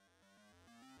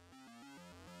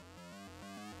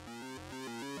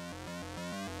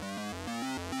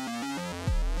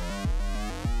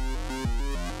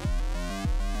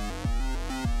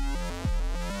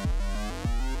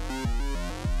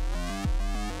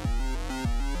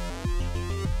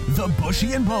The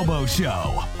Bushy and Bobo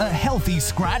Show, a healthy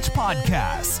scratch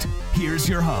podcast. Here's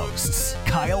your hosts,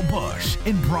 Kyle Busch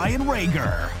and Brian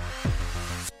Rager.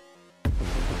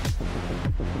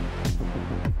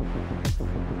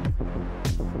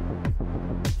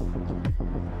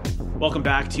 Welcome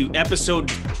back to episode...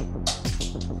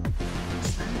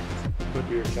 Put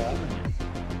your cat.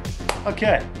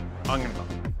 Okay. I'm gonna go.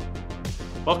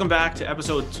 Welcome back to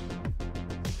episode...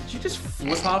 Did you just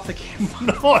flip off the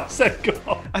camera? No, I said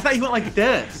go. I thought you went like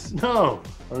this. No.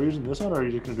 Are we using this one or are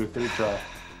you just going to do a third try?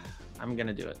 I'm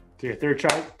gonna do it. Okay, third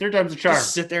try. Third time's a charm.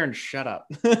 Just sit there and shut up.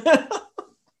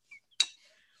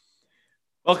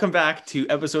 Welcome back to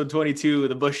episode 22 of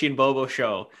the Bushy and Bobo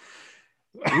Show.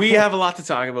 We have a lot to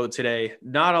talk about today.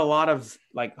 Not a lot of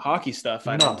like hockey stuff,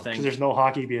 I don't think. Because there's no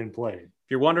hockey being played. If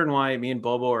you're wondering why me and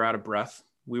Bobo are out of breath,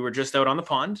 we were just out on the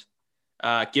pond,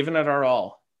 giving it our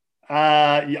all.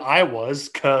 Yeah, I was,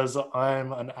 because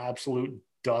I'm an absolute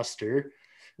duster.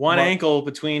 One ankle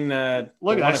between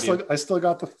look, I still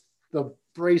got the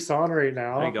brace on right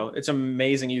now. There you go. It's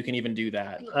amazing you can even do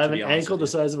that. I have an ankle the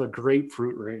size of a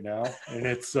grapefruit right now, and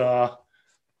it's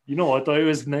you know what though, it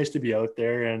was nice to be out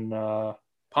there. And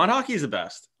pond hockey is the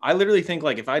best. I literally think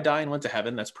like if I die and went to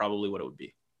heaven, that's probably what it would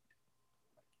be.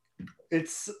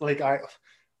 It's like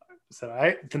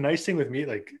the nice thing with me,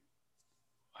 like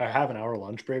I have an hour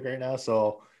lunch break right now,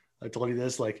 so I told you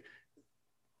this, like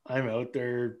I'm out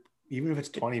there even if it's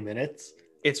 20 minutes.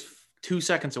 It's 2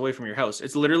 seconds away from your house.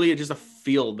 It's literally just a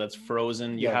field that's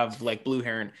frozen. You have like blue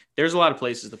heron. There's a lot of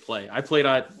places to play. I played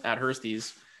at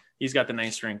Hursty's. He's got the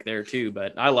nice rink there too,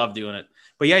 but I love doing it.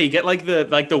 But yeah, you get like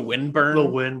the wind burn. The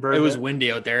wind burn. It was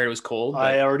windy out there. It was cold. But...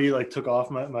 I already like took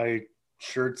off my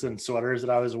shirts and sweaters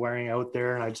that I was wearing out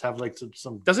there, and I just have like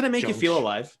some. Doesn't it make you feel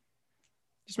alive?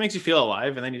 Just makes you feel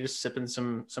alive, and then you're just sipping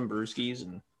some brewskis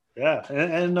and. Yeah,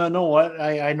 and know what?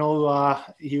 I know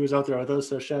he was out there with us,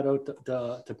 so shout out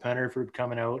to Penner for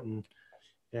coming out and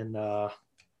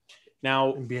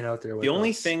now being out there with us. The only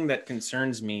us. thing that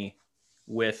concerns me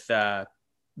with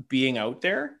being out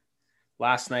there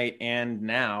last night and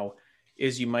now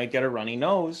is you might get a runny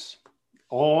nose.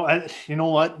 Oh, you know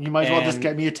what? You might as well just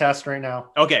get me a test right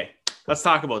now. Okay, let's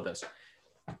talk about this.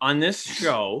 On this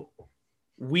show,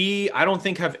 I don't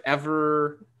think have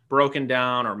ever broken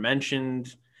down or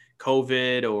mentioned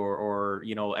COVID or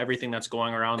you know everything that's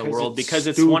going around the world, because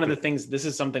it's one of the things. This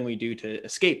is something we do to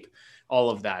escape all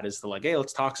of that, is to like, hey,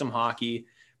 let's talk some hockey.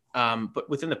 But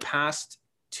within the past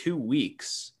 2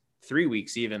 weeks, 3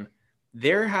 weeks even,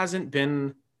 there hasn't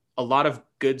been a lot of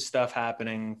good stuff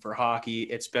happening for hockey.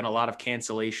 It's been a lot of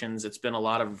cancellations. It's been a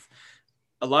lot of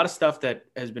stuff that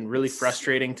has been really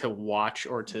frustrating to watch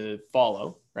or to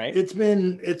follow. Right. It's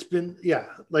been, yeah.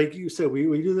 Like you said, we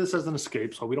do this as an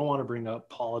escape. So we don't want to bring up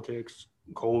politics,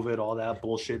 COVID, all that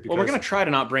bullshit. Well, we're going to try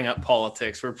to not bring up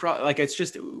politics. We're probably like,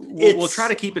 we'll try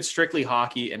to keep it strictly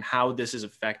hockey and how this is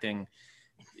affecting,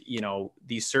 you know,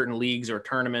 these certain leagues or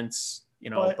tournaments, you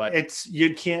know, but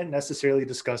you can't necessarily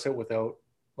discuss it without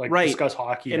discuss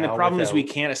hockey. And the problem is we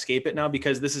can't escape it now,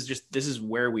 because this is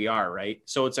where we are. Right.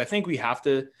 So I think we have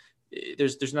to,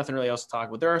 there's nothing really else to talk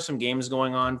about. There are some games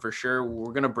going on for sure.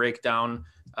 We're going to break down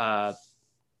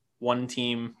one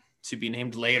team to be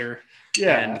named later,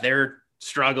 and their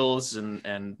struggles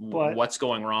and what's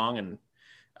going wrong. And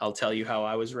I'll tell you how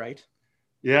I was right.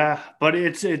 Yeah, but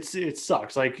it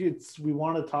sucks. Like we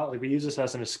want to talk, like we use this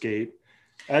as an escape,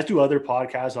 as do other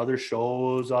podcasts, other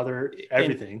shows, other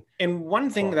everything. And one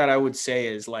thing that I would say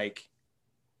is like,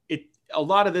 a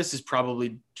lot of this is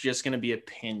probably just going to be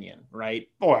opinion, right?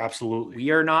 Oh, absolutely.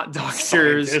 We are not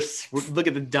doctors. Look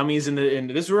at the dummies in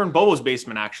this. We were in Bobo's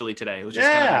basement actually today. It was just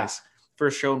kind of nice.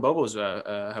 First show in Bobo's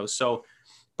house. So,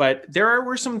 but there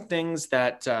were some things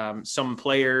that some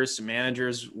players, some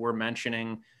managers were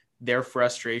mentioning their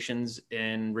frustrations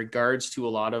in regards to a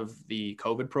lot of the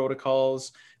COVID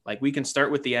protocols. Like we can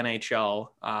start with the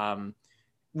NHL.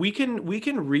 We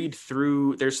can read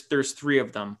through. There's 3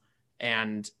 of them,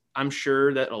 and I'm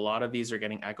sure that a lot of these are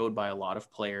getting echoed by a lot of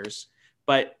players,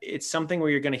 but it's something where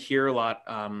you're going to hear a lot.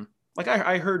 Like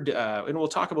I heard, and we'll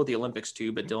talk about the Olympics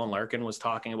too, but Dylan Larkin was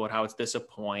talking about how it's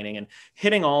disappointing and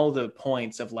hitting all the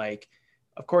points of like,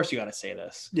 of course you got to say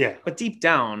this. Yeah. But deep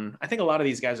down, I think a lot of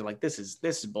these guys are like, this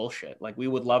is bullshit. Like we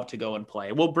would love to go and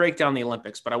play. We'll break down the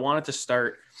Olympics, but I wanted to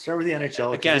start with the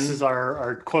NHL. Again, this is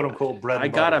our quote unquote bread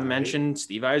and butter. I got to mention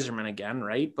Steve Yzerman again,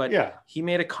 right? But he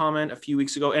made a comment a few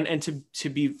weeks ago, and to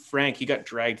be frank, he got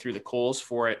dragged through the coals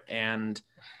for it. And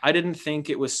I didn't think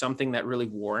it was something that really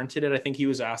warranted it. I think he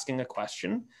was asking a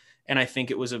question, and I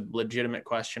think it was a legitimate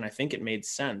question. I think it made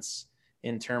sense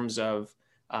in terms of,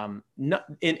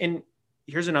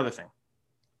 here's another thing.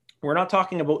 We're not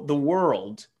talking about the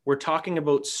world. We're talking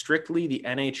about strictly the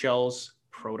NHL's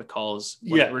protocols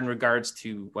in regards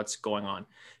to what's going on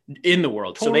in the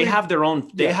world. Totally. So they have their own.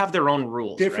 They have their own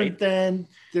rules. Different right? than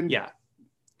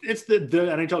It's the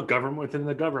NHL government within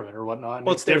the government or whatnot. And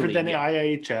well, it's different than the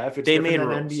IIHF. It's different than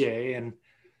rules. NBA and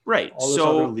all those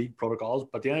other league protocols.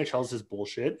 But the NHL's is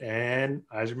bullshit. And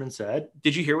Yzerman said,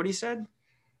 "Did you hear what he said?"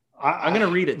 I'm going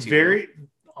to read it to you.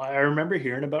 I remember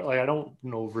hearing about. Like, I don't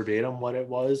know verbatim what it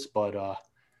was, but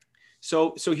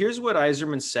so here's what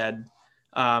Yzerman said.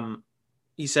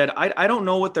 He said, "I don't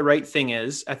know what the right thing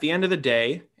is at the end of the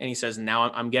day." And he says, "Now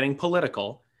I'm getting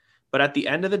political." But at the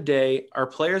end of the day, our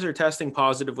players are testing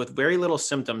positive with very little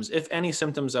symptoms, if any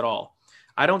symptoms at all.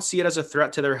 I don't see it as a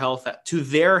threat to their health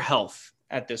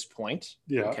at this point.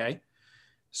 Yeah. Okay.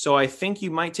 So I think you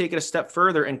might take it a step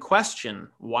further and question,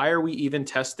 why are we even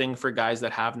testing for guys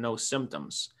that have no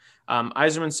symptoms?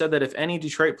 Yzerman said that if any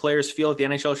Detroit players feel that the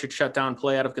NHL should shut down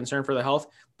play out of concern for their health,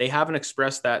 they haven't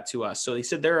expressed that to us. So he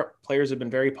said their players have been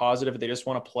very positive. They just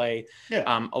want to play.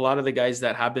 Yeah. A lot of the guys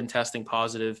that have been testing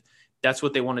positive, that's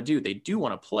what they want to do. They do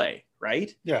want to play,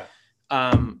 right? Yeah.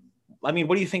 I mean,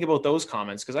 what do you think about those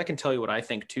comments? Because I can tell you what I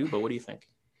think too, but what do you think?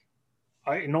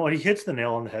 I know he hits the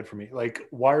nail on the head for me. Like,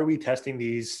 why are we testing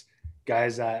these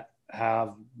guys that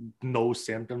have no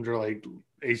symptoms or like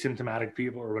asymptomatic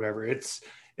people or whatever? It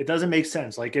doesn't make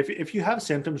sense. Like, if you have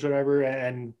symptoms, whatever,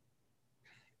 and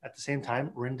at the same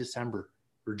time, we're in December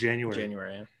or January.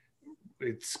 Yeah.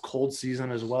 It's cold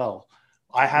season as well.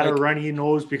 I had a runny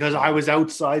nose because I was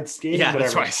outside skating. Yeah,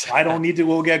 whatever. That's why I don't need to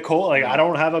go get cold. Like, I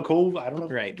don't have a cold. I don't know.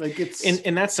 Right. Like, it's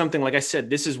and that's something, like I said,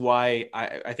 this is why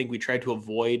I think we tried to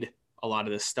avoid a lot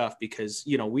of this stuff, because,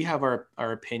 you know, we have our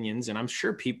opinions, and I'm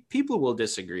sure people will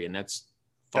disagree, and that's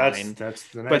fine. That's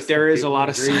the nice but there thing. is a lot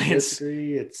of science.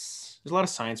 There's a lot of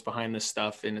science behind this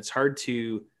stuff, and it's hard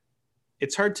to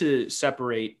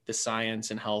separate the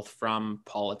science and health from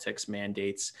politics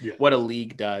mandates, what a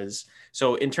league does.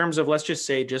 So in terms of, let's just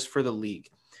say, just for the league,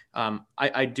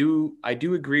 I do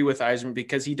agree with Yzerman,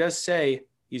 because he does say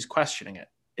he's questioning it.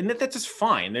 And that's just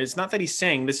fine. It's not that he's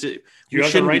saying this is, you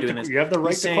shouldn't be doing this. You have the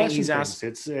right to question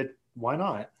things. Why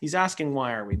not? He's asking,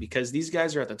 why are we? Because these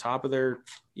guys are at the top of their,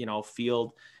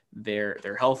 field.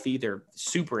 They're healthy. They're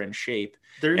super in shape.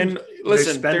 They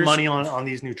spend money on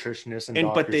these nutritionists and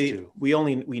doctors too.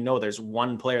 We know there's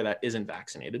one player that isn't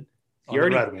vaccinated. He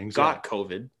already got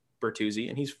COVID, Bertuzzi,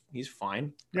 and he's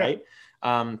fine, right?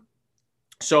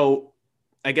 So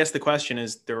I guess the question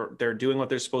is, they're doing what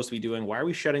they're supposed to be doing. Why are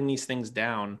we shutting these things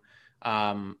down?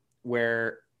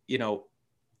 Where,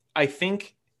 I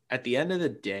think at the end of the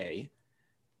day,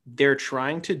 they're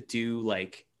trying to do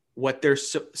like what they're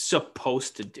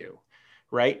supposed to do,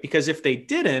 right? Because if they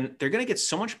didn't, they're going to get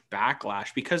so much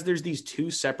backlash, because there's these two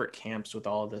separate camps with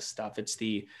all of this stuff. It's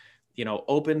the,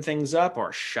 open things up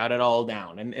or shut it all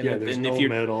down. And there's no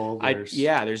middle.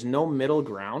 There's no middle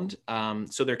ground.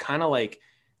 So they're kind of like,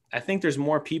 I think there's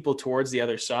more people towards the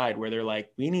other side where they're like,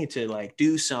 we need to like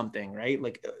do something, right?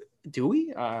 Like, do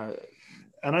we?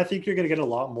 And I think you're going to get a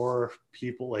lot more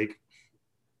people, like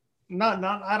not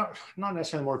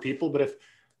necessarily more people, but if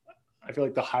I feel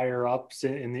like the higher ups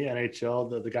in the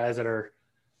NHL, the guys that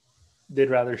they'd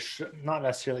rather not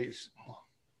necessarily,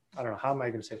 I don't know, how am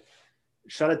I going to say,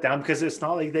 shut it down, because it's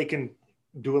not like they can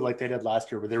do it like they did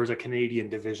last year where there was a Canadian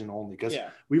division only, because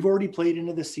we've already played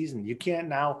into the season. You can't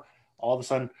now all of a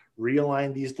sudden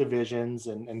realign these divisions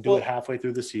and do it halfway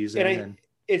through the season.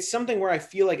 It's something where I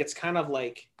feel like it's kind of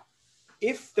like,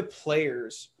 if the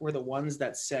players were the ones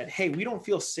that said, hey, we don't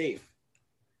feel safe,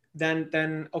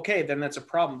 then okay, then that's a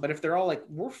problem. But if they're all like,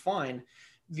 we're fine,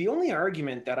 the only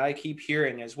argument that I keep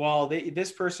hearing is, well,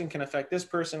 this person can affect this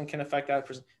person, can affect that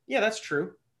person. Yeah, that's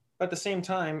true. But at the same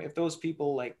time, if those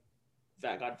people like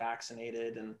that got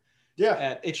vaccinated and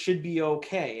it should be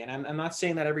okay. And I'm not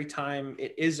saying that every time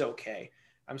it is okay.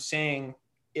 I'm saying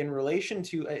in relation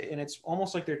to, and it's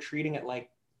almost like they're treating it like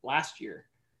last year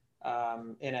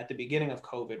and at the beginning of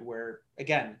COVID, where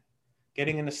again,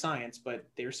 getting into science, but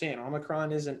they're saying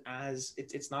Omicron isn't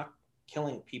it's not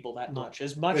killing people that much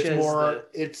as much as more,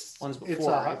 the ones before. It's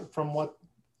right? From what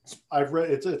I've read,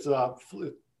 it's a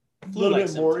little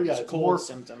bit more, it's cold more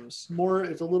symptoms. More,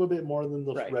 it's a little bit more than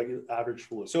the regular average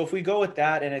flu. So if we go with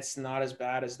that, and it's not as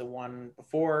bad as the one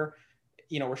before,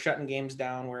 we're shutting games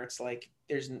down where it's like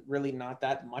there's really not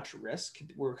that much risk.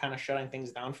 We're kind of shutting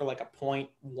things down for like a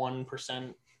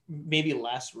 0.1%, maybe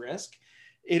less risk.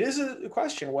 It is a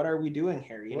question. What are we doing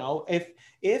here?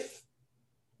 If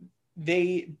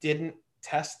they didn't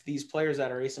test these players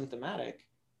that are asymptomatic,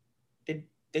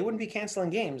 they wouldn't be canceling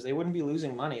games. They wouldn't be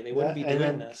losing money. They wouldn't be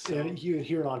doing this. So. And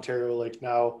here in Ontario, like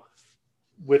now,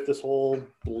 with this whole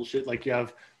bullshit, like you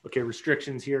have,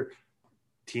 restrictions here.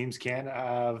 Teams can't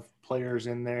have players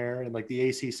in there, and like the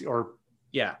ACC or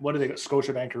what do they got?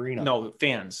 Scotiabank Arena. No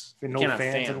fans. No can't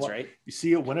fans, have fans, right? You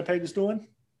see what Winnipeg is doing?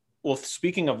 Well,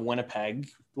 speaking of Winnipeg,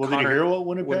 well, did you hear what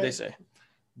Winnipeg? What did they say?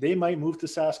 They might move to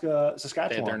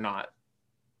Saskatchewan. They're not.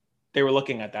 They were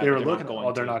looking at that. They were looking.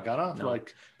 They're not gonna. No.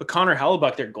 But Connor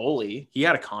Hellebuck, their goalie, he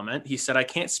had a comment. He said, "I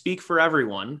can't speak for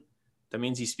everyone." That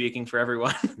means he's speaking for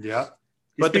everyone. Yeah.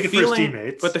 But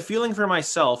the feeling for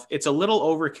myself, it's a little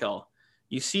overkill.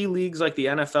 You see leagues like the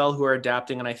NFL who are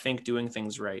adapting and I think doing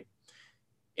things right.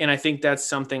 And I think that's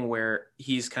something where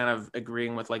he's kind of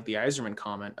agreeing with like the Yzerman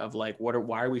comment of like,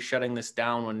 why are we shutting this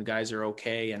down when guys are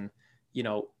okay and, you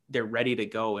know, they're ready to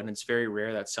go. And it's very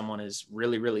rare that someone is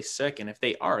really, really sick. And if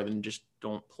they are, then just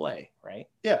don't play. Right.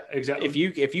 Yeah, exactly.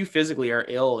 If you physically are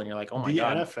ill and you're like, oh my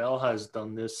God. The NFL has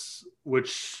done this,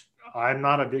 which I'm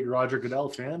not a big Roger Goodell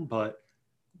fan, but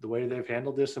the way they've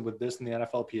handled this and with this in the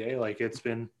NFLPA, like it's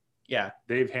been,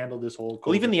 they've handled this whole.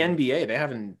 Well, even the NBA,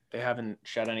 they haven't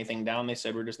shut anything down. They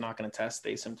said we're just not going to test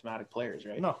asymptomatic players,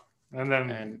 right? No,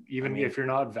 and even if you're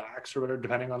not vaxxed or whatever,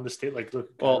 depending on the state, like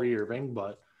look, Kyrie Irving.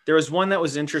 But there was one that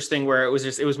was interesting where it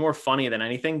was more funny than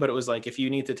anything, but it was like if you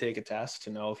need to take a test to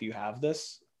know if you have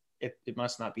this, it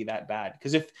must not be that bad.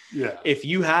 Because if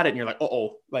you had it and you're like,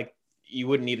 like you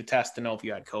wouldn't need a test to know if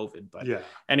you had COVID. But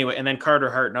anyway, and then Carter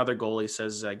Hart, another goalie,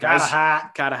 says,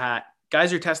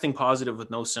 guys are testing positive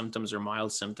with no symptoms or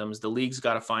mild symptoms. The league's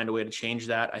got to find a way to change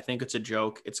that. I think it's a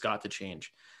joke. It's got to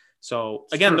change. So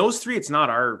again, those three, it's not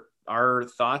our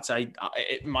thoughts. In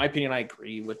my opinion, I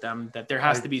agree with them that there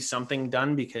has to be something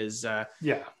done because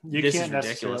you this can't is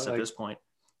ridiculous at this point.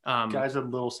 Guys have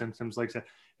little symptoms. Like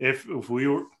if we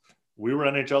were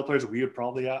NHL players, we would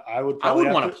probably, I would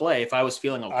want to play if I was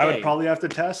feeling okay. I would probably have to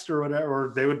test or whatever,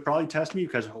 or they would probably test me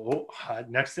because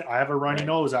next thing I have a runny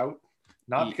nose out.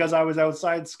 Not because I was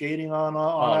outside skating on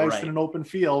ice in an open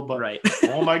field, but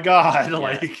oh my God.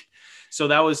 Like, so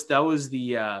that was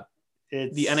the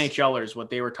NHLers, what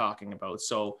they were talking about.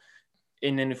 So,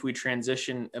 and then if we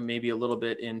transition maybe a little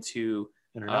bit into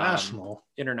international,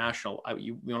 you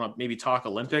want to maybe talk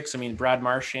Olympics. I mean, Brad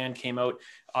Marchand came out,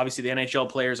 obviously the NHL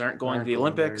players aren't going to the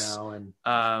Olympics now,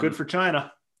 and good for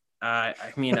China. I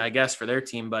mean, I guess for their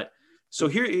team, but so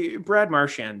here, Brad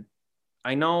Marchand,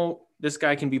 I know this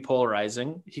guy can be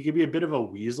polarizing. He could be a bit of a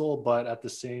weasel, but at the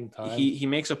same time, he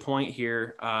makes a point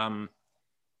here.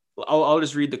 I'll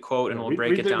just read the quote and we'll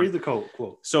break it down. Read the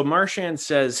quote. So Marchand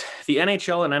says, the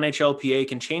NHL and NHLPA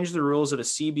can change the rules of the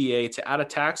CBA to add a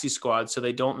taxi squad so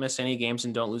they don't miss any games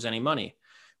and don't lose any money,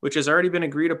 which has already been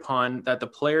agreed upon that the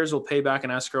players will pay back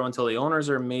in escrow until the owners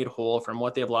are made whole from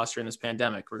what they have lost during this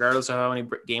pandemic, regardless of how many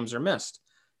games are missed.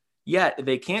 Yet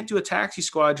they can't do a taxi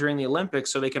squad during the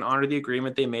Olympics so they can honor the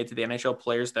agreement they made to the NHL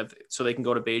players so they can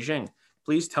go to Beijing.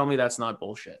 Please tell me that's not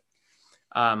bullshit.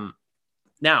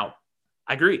 Now,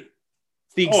 I agree.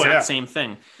 It's the exact same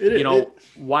thing.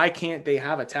 Why can't they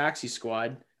have a taxi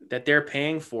squad that they're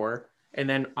paying for? And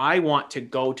then I want to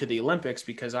go to the Olympics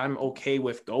because I'm okay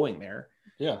with going there.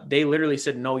 Yeah. They literally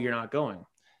said, no, you're not going.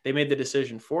 They made the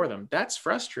decision for them. That's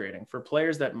frustrating for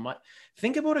players that might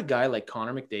think about a guy like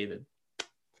Connor McDavid.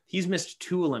 He's missed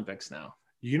 2 Olympics now.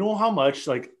 You know how much,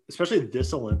 like, especially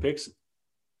this Olympics,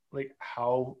 like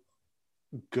how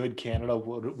good Canada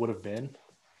would have been.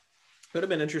 Could have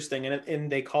been interesting. And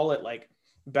they call it like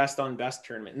best on best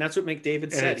tournament. And that's what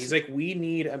McDavid said. He's like, we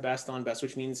need a best on best,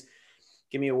 which means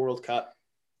give me a World Cup.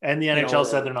 And the NHL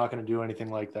said they're not going to do anything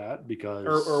like that because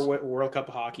or World Cup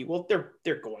of hockey. Well, they're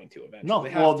going to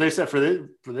eventually. No, they said for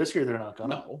this year they're not going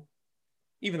to. No,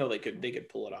 even though they could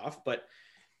pull it off. But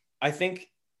I think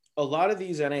a lot of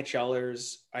these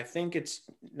NHLers, I think it's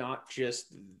not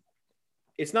just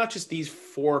these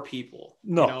 4 people.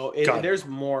 No, there's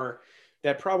more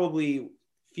that probably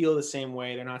feel the same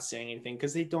way. They're not saying anything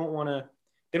because they don't want to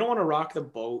rock the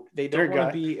boat. They don't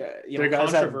want to be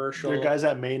controversial. They're guys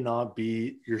that may not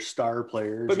be your star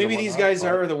players. But maybe these guys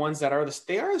are the ones that are the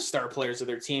star players of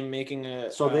their team making a.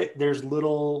 So there's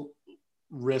little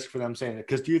risk for them saying it.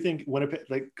 Because do you think Winnipeg,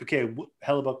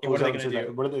 Hellebuck goes out and says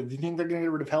that? Do you think they're going to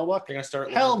get rid of Hellebuck? They're going to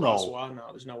start. Hell no. No,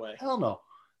 there's no way. Hell no.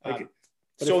 But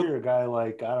if you're a guy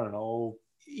like, I don't know.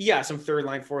 Yeah, some 3rd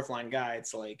line, 4th line guy,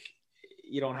 it's like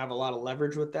you don't have a lot of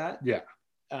leverage with that. Yeah.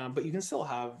 But you can still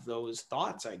have those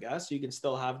thoughts, I guess. You can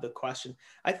still have the question.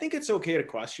 I think it's okay to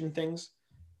question things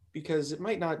because it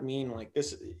might not mean like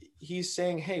this. He's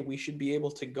saying, hey, we should be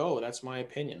able to go. That's my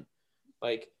opinion.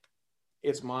 Like,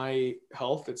 it's my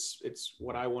health. It's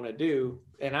what I want to do.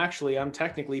 And actually, I'm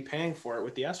technically paying for it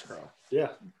with the escrow. Yeah.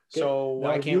 So now,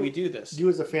 why can't we do this? You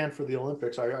as a fan for the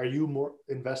Olympics, are you more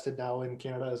invested now in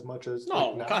Canada as much as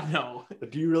no? Like God, no.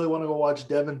 Do you really want to go watch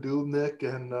Devin Dubnyk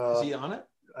and is he on it?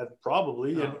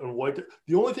 Probably and White.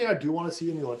 The only thing I do want to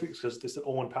see in the Olympics because they said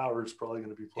Owen Power is probably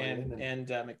going to be playing and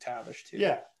McTavish too.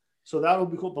 Yeah, so that'll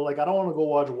be cool. But like, I don't want to go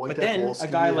watch White. But then a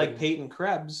guy like Peyton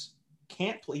Krebs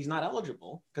can't play. He's not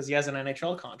eligible because he has an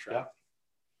NHL contract. Yeah.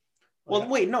 Well,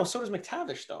 wait, no. So does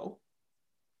McTavish though.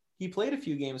 He played a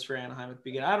few games for Anaheim at the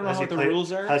beginning. I don't know what the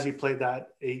rules are. Has he played that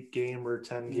 8-game or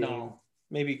 10-game? No,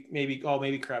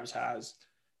 maybe Krebs has.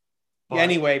 But yeah,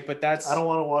 anyway, but that's. I don't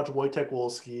want to watch Wojtek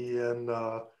Wolski and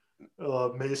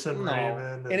Mason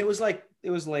Raymond. And it was like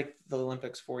the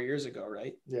Olympics 4 years ago,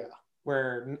 right? Yeah.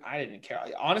 Where I didn't care.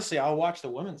 Honestly, I'll watch the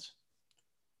women's.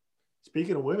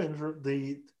 Speaking of women's,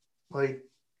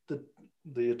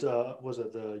 the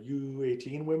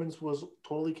U18 women's was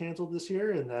totally canceled this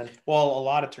year, and then a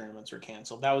lot of tournaments were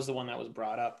canceled. That was the one that was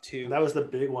brought up too. That was the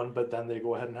big one, but then they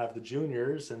go ahead and have the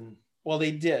juniors, and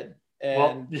they did.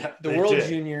 And the World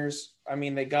Juniors, I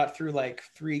mean, they got through like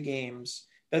 3 games.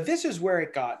 But this is where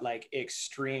it got like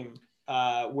extreme,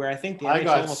 where I think the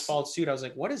NHL almost followed suit. I was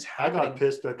like, what is happening? I got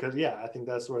pissed because, I think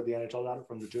that's where the NHL got it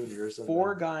from, the juniors. And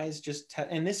 4 guys just,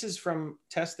 and this is from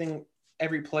testing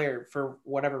every player for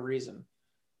whatever reason.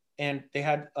 And they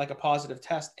had like a positive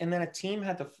test. And then a team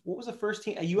had what was the first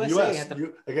team? USA had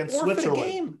to against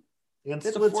Switzerland.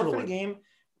 Against Switzerland. Forfeit a game.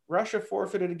 Russia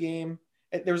forfeited a game.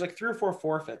 There was like 3 or 4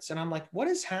 forfeits, and I'm like, what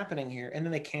is happening here? And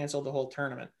then they canceled the whole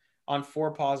tournament on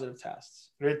 4 positive tests.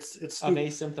 It's of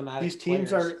asymptomatic. These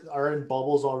teams are in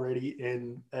bubbles already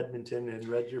in Edmonton and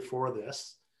ready for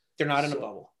this. They're not in a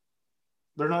bubble.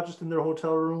 They're not just in their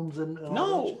hotel rooms and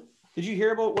no. Did you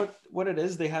hear about what it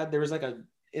is? There was like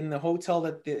in the hotel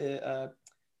that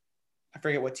I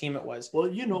forget what team it was. Well,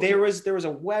 there was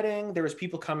a wedding. There was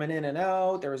people coming in and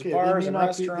out. There was bars and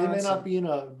restaurants. They may not be in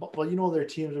a. Well, their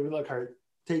teams will be like,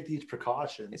 take these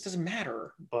precautions. It doesn't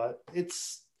matter. But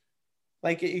it's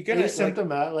like you're gonna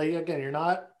asymptomatic. Like again, you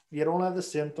don't have the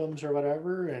symptoms or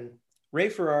whatever. And Ray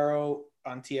Ferraro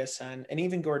on TSN and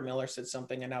even Gord Miller said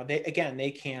something, and now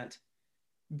they can't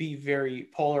be very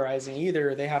polarizing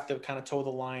either. They have to kind of toe the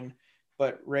line.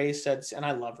 But Ray said, and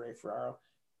I love Ray Ferraro.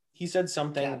 He said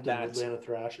something Captain Atlanta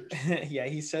Thrashers. Yeah,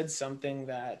 he said something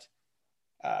that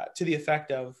to the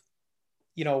effect of,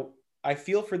 I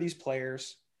feel for these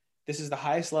players. This is the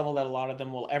highest level that a lot of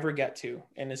them will ever get to.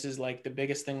 And this is like the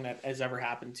biggest thing that has ever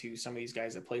happened to some of these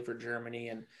guys that play for Germany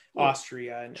and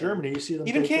Austria and Germany. You see them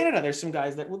even Canada. There's some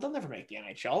guys that, they'll never make the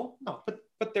NHL. No, but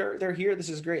they're here. This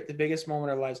is great. The biggest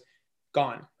moment of their lives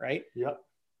gone. Right. Yep.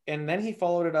 And then he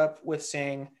followed it up with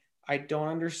saying, I don't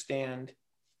understand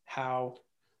how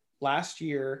last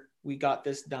year we got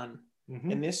this done.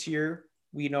 Mm-hmm. And this year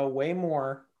we know way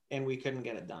more and we couldn't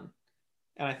get it done.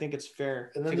 And I think it's fair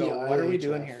to go, what are we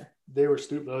doing here? They were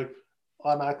stupid. Like,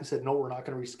 automatically said, no, we're not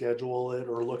going to reschedule it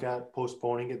or look at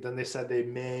postponing it. Then they said they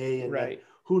may. And right.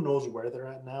 Who knows where they're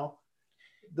at now?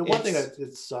 The one thing that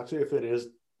it sucks if it is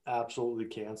absolutely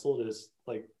canceled is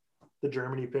like the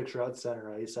Germany picture out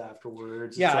center ice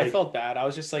afterwards. Yeah, I felt bad. I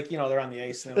was just like, they're on the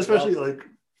ice. And especially like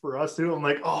for us too. I'm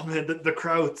like, oh man, the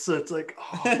Krauts. So it's like,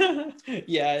 oh.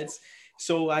 Yeah, it's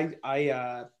so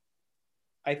I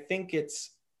think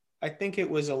it's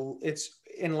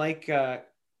in like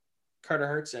Carter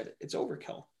Hart said, it's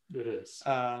overkill. It is.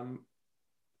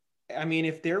 I mean,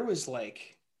 if there was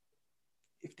like,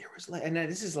 and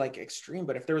this is like extreme,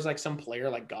 but if there was like some player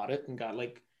like got it and got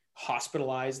like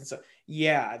hospitalized and stuff,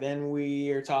 then we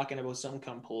are talking about something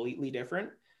completely different.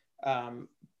 But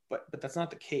that's not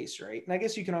the case, right? And I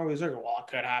guess you can always like, well, it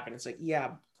could happen. It's like,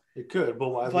 yeah, it could, but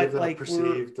why live in a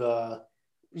perceived world?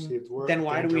 Then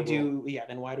why do we do? Yeah,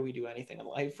 then why do we do anything in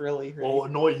life, really? Right? Well,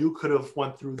 no, you could have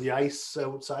went through the ice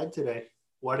outside today.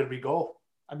 Why did we go?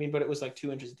 I mean, but it was like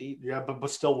 2 inches deep. Yeah, but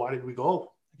still, why did we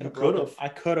go? I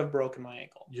could have broken my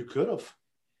ankle. You could have.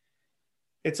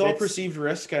 It's all perceived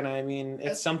risk, and I mean,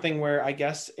 it's something where I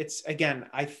guess it's, again,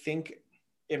 I think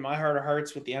in my heart of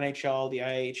hearts with the NHL, the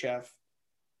IHF,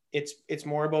 it's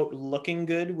more about looking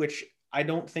good, which I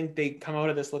don't think they come out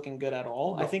of this looking good at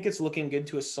all. No. I think it's looking good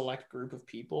to a select group of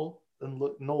people. And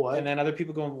look, know what? And then other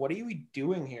people going, what are we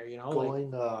doing here?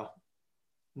 Going,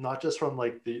 not just from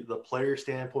like the player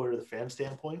standpoint or the fan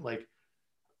standpoint. Like,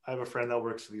 I have a friend that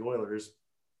works for the Oilers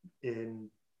in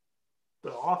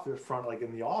the office front, like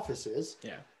in the offices.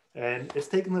 Yeah. And it's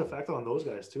taking an effect on those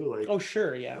guys too. Like, oh,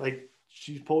 sure. Yeah. Like,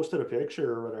 she posted a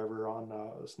picture or whatever on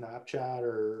Snapchat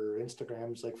or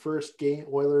Instagram. It's like first game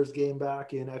Oilers game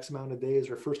back in X amount of days,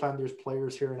 or first time there's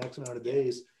players here in X amount of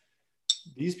days.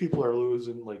 These people are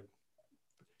losing like,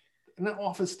 and then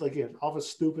office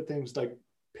stupid things, like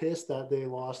pissed that they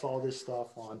lost all this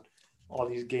stuff on all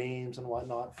these games and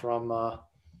whatnot from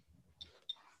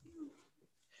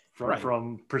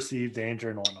perceived danger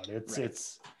and whatnot.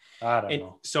 It's I don't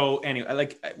know. So anyway,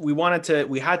 like we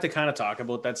had to kind of talk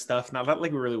about that stuff. Not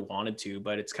like we really wanted to,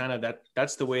 but it's kind of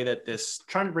that's the way that this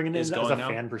trying to bring it in as a now.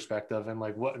 fan perspective and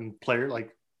like what and player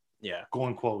like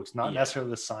going quotes, not necessarily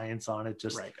the science on it.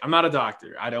 Just I'm not a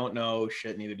doctor. I don't know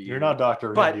shit. Neither do you. You're not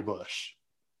Dr. Randy Bush.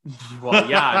 Well,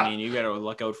 yeah, I mean, you got to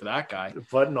look out for that guy.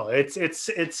 But no, it's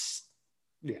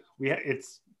you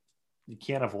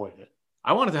can't avoid it.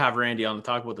 I wanted to have Randy on to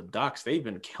talk about the Ducks. They've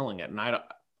been killing it, and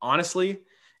honestly,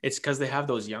 it's because they have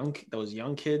those young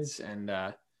kids, and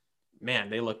man,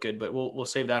 they look good. But we'll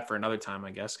save that for another time, I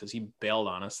guess, because he bailed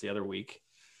on us the other week.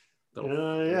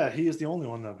 He is the only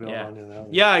one that bailed on you.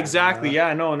 Yeah, exactly.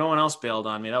 No one else bailed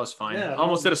on me. That was fine.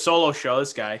 Almost did a solo show,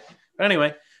 this guy. But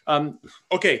anyway,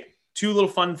 okay, 2 little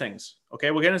fun things.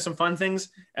 Okay, we'll get into some fun things,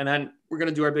 and then we're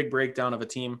gonna do our big breakdown of a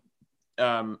team.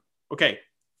 Okay,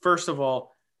 first of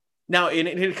all. Now,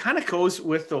 it kind of goes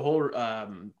with the whole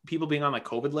people being on like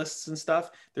COVID lists and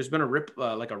stuff. There's been a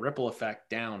ripple effect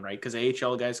down, right? Because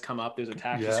AHL guys come up, there's a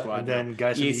taxi squad, and then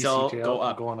guys in the ECHL go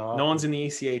up. Going on. No one's in the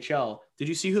ECHL. Did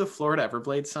you see who the Florida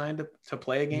Everblades signed to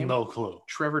play a game? No clue.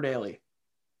 Trevor Daley.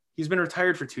 He's been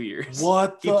retired for 2 years.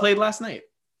 What? He played last night.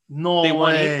 No they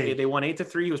won way. They won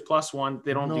 8-3. He was +1.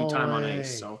 They don't do time on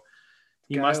ice, so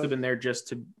he must have been there just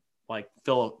to like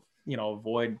fill a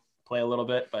void, play a little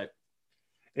bit, but.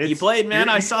 He played, man.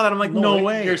 I saw that. I'm like, no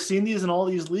way. You're seeing these in all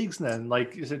these leagues then.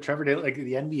 Like, is it Trevor Daley? Like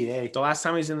the NBA. The last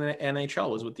time he was in the NHL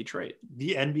was with Detroit.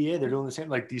 The NBA, they're doing the same,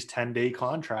 like these 10-day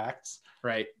contracts.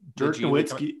 Right. Dirk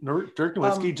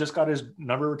Nowitzki just got his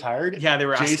number retired. Yeah, they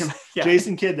were asking him. Yeah.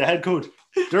 Jason Kidd, the head coach.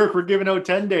 Dirk, we're giving out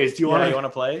 10 days. Do you want to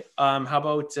play? How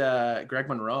about Greg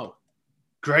Monroe?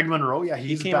 Greg Monroe,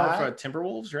 he came out for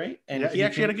Timberwolves, right? And he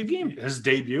actually had a good game. His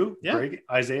debut. Yeah.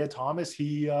 Isaiah Thomas,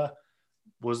 he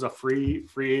was a free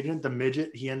agent. The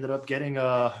midget, he ended up getting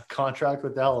a contract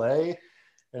with LA,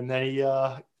 and then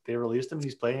they released him. And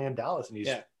he's playing in Dallas, and he's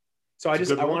So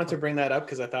I wanted to bring that up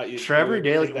because I thought Trevor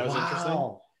Daley, that was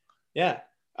interesting. Yeah,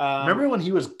 remember when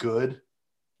he was good?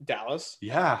 Dallas.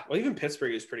 Yeah. Well, even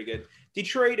Pittsburgh was pretty good.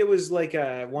 Detroit, it was like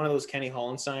one of those Kenny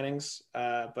Holland signings.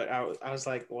 But I was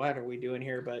like, what are we doing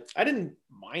here? But I didn't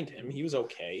mind him. He was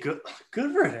okay. Good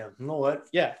for him. You know what?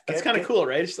 Yeah, that's kind of cool,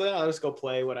 right? Just like, I'll just go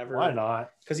play whatever. Why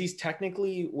not? Because he's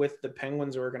technically with the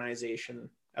Penguins organization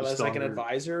as like an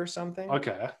advisor or something.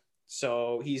 Okay.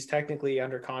 So he's technically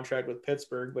under contract with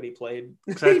Pittsburgh, but he played.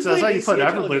 That's how you put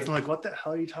Everblades. I'm like, what the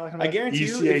hell are you talking about? I guarantee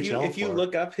you, if you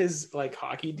look up his like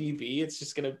hockey DB, it's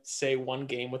just gonna say one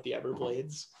game with the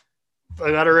Everblades.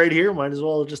 I got it right here. Might as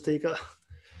well just take a.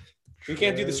 We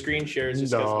can't do the screen shares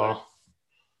just because I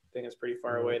think it's pretty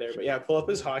far away there. But yeah, pull up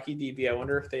his hockey DB. I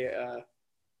wonder if they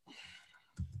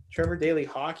Trevor Daley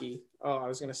hockey. Oh, I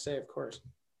was gonna say, of course.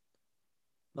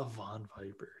 The Vaughan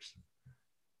Vipers.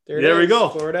 There we go.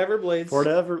 Florida Everblades.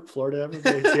 Florida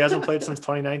Everblades. He hasn't played since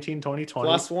 2019, 2020.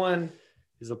 +1.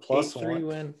 He's a +1. 8-3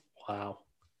 win. Wow.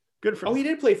 Good for him. He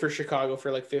did play for Chicago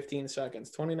for like 15 seconds.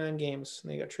 29 games.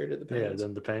 And they got traded to the Penguins. Yeah,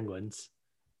 then the Penguins.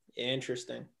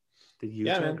 Interesting. The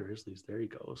Utah Grizzlies. There he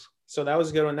goes. So that was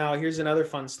a good one. Now, here's another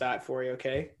fun stat for you,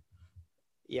 okay?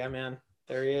 Yeah, man.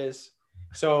 There he is.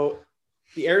 So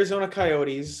the Arizona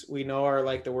Coyotes, we know, are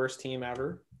like the worst team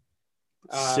ever.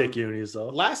 Sick unis, though.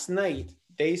 Last night,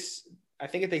 I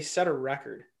think they set a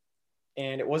record,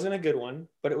 and it wasn't a good one,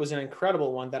 but it was an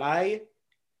incredible one that I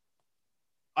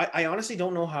honestly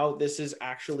don't know how this is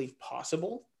actually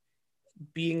possible,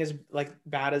 being as like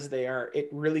bad as they are. It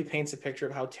really paints a picture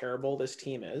of how terrible this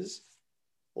team is.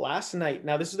 Last night,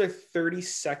 now this is their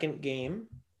 32nd game.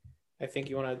 I think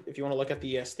if you want to look at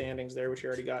the standings there, which you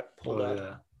already got pulled up.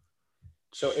 Yeah.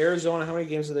 So Arizona, how many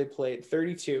games have they played?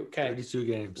 32. Okay. 32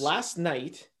 games. Last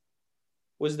night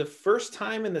was the first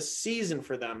time in the season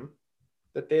for them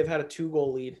that they've had a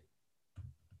 2-goal lead.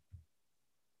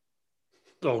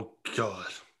 Oh, God.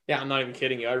 Yeah, I'm not even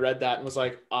kidding you. I read that and was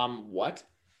like, what?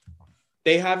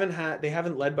 They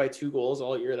haven't led by 2 goals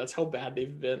all year. That's how bad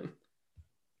they've been.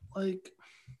 Like,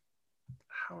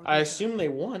 I assume they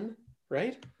won,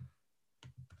 right?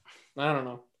 I don't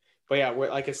know. But yeah,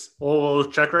 like it's. Oh,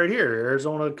 check right here.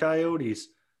 Arizona Coyotes.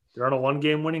 They're on a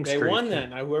 1-game winning streak. They won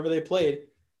then, whoever they played.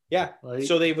 Yeah.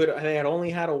 So they had only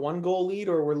had a 1-goal lead,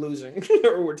 or we're losing,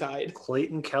 or we're tied.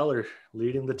 Clayton Keller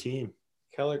leading the team.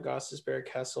 Keller, Gostisbehere,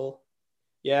 Kessel.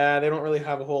 Yeah, they don't really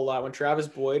have a whole lot. When Travis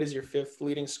Boyd is your 5th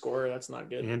leading scorer, that's not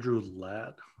good. Andrew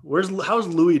Ladd. How's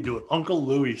Louis doing? Uncle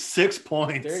Louis, 6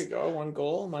 points. There you go. 1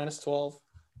 goal, -12.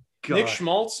 God. Nick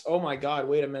Schmaltz. Oh my God.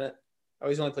 Wait a minute. Oh,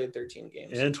 he's only played 13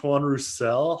 games. Antoine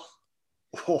Roussel.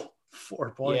 Oh, 4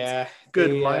 points. Yeah.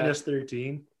 Good.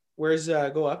 -13. Where's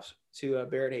go up to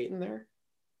Barrett Hayton there?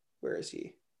 Where is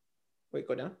he? Wait,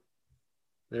 go down.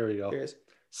 There we go. There he is.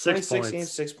 6 points.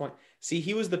 Games, 6 points. See,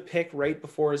 he was the pick right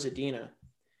before Zadina.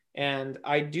 And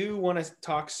I do want to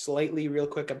talk slightly real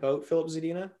quick about Philip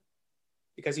Zadina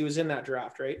because he was in that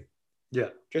draft, right?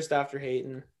 Yeah. Just after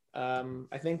Hayton.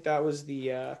 I think that was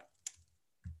the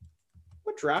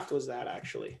what draft was that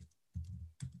actually?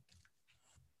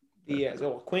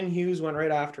 Quinn Hughes went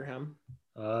right after him.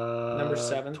 Number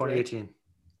 7. 2018. Right?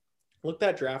 Look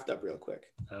that draft up real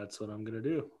quick. That's what I'm going to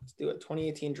do. Let's do it.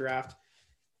 2018 draft.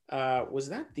 Was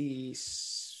that the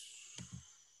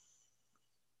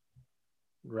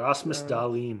Rasmus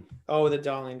Dahlin? Oh, the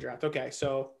Dahlin draft. Okay,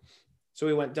 so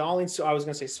we went Dahlin. So I was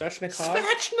going to say Svechnikov.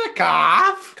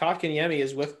 Kotkaniemi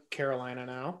is with Carolina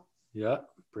now. Yeah.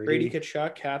 Brady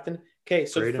Tkachuk, captain. Okay,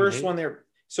 so the first one there.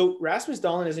 So Rasmus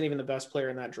Dahlin isn't even the best player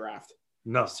in that draft.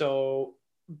 No. So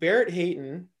Barrett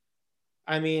Hayton,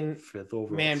 I mean, 5th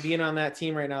overall. Man, being on that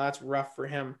team right now, that's rough for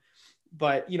him.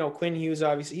 But Quinn Hughes,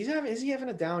 obviously, is he having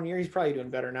a down year? He's probably doing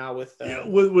better now with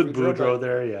Boudreau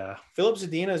there. Yeah. Philip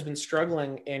Zadina has been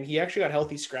struggling, and he actually got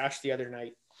healthy scratch the other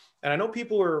night. And I know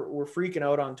people were freaking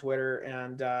out on Twitter,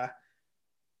 and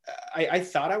I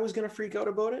thought I was going to freak out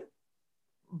about it,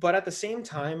 but at the same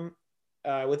time,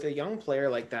 with a young player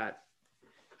like that,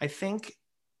 I think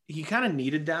he kind of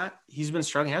needed that. He's been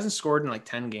struggling. He hasn't scored in like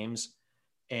 10 games,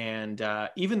 and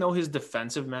even though his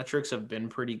defensive metrics have been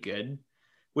pretty good,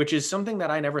 which is something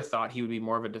that I never thought he would be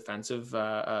more of a defensive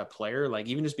player, like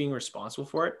even just being responsible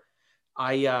for it.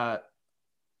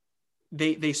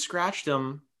 They scratched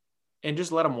him and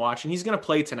just let him watch, and he's going to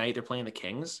play tonight. They're playing the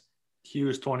Kings. He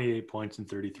was 28 points in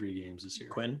 33 games this year.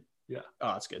 Quinn? Yeah.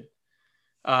 Oh, that's good.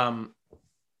 I'm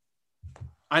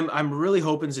really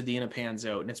hoping Zadina pans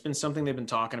out, and it's been something they've been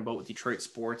talking about with Detroit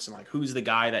sports and like who's the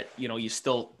guy that you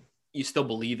still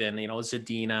believe in,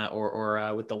 Zadina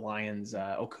or with the Lions,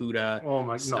 Okuda. Oh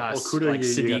my god, Okuda, like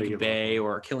Sadiq Bey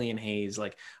or Killian Hayes,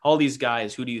 like all these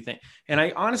guys. Who do you think? And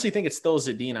I honestly think it's still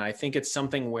Zadina. I think it's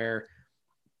something where,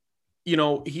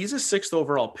 he's a 6th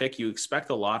overall pick. You expect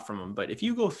a lot from him, but if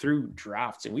you go through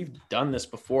drafts, and we've done this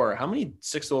before, how many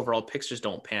 6th overall picks just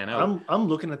don't pan out? I'm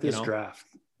looking at this draft.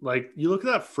 Like you look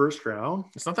at that first round,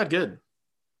 it's not that good.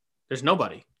 There's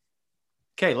nobody.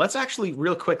 Okay, let's actually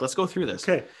real quick. Let's go through this.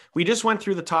 Okay, we just went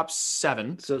through the top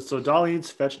 7. So Dahlin,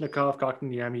 Svechnikov,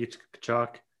 Kotkaniemi,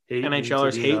 Tkachuk, Hayton,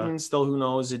 NHLers. Hayton still, who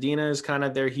knows? Zadina is kind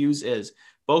of there. Hughes is.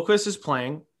 Boquist is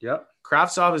playing. Yep.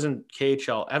 Kravtsov is in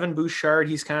KHL. Evan Bouchard,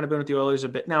 he's kind of been with the Oilers a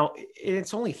bit. Now,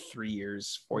 it's only 4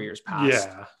 years past.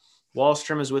 Yeah.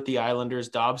 Wallstrom is with the Islanders.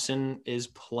 Dobson is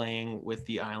playing with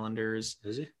the Islanders.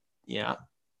 Is he? Yeah.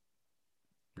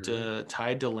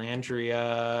 Ty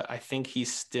Dellandrea, I think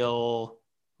he's still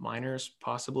minors,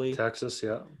 possibly. Texas,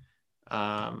 yeah.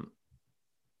 I'm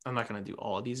not going to do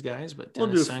all of these guys, but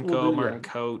Denisenko, Martin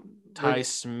Cote, Ty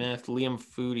Smith, Liam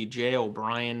Foudy, Jay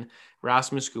O'Brien,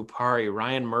 Rasmus Kupari,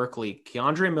 Ryan Merkley,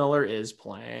 Keandre Miller is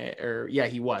playing,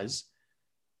 he was.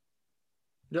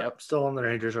 Yep, still on the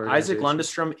Rangers. Isaac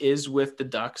Lundestrom is with the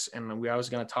Ducks, and I was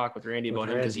going to talk with Randy about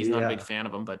him because he's not a big fan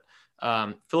of him, but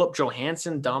Philip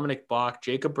Johansson, Dominic Bach,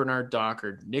 Jacob Bernard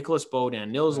Dockard, Nicholas Bodan,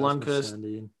 Nils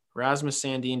Lundqvist, Rasmus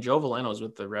Sandin, Joe Valeno's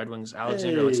with the Red Wings,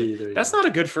 Alexander Alexander. That's not a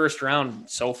good first round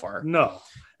so far. No.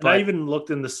 But I even looked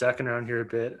in the second round here a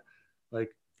bit.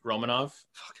 Like Romanov.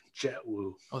 Fucking Jet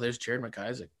Wu. Oh, there's Jared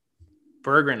McIsaac.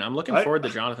 Berggren. I'm looking forward to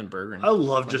Jonathan Berggren. I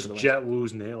love just Jet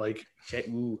Wu's name. Like Jet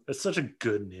Wu. It's such a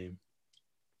good name.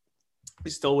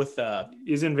 He's still with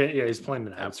he's playing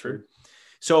in Abbotsford.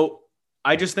 So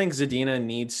I just think Zadina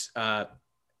needs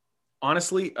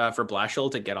honestly for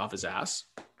Blashill to get off his ass.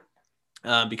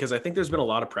 Because I think there's been a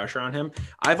lot of pressure on him.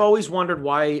 I've always wondered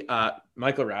why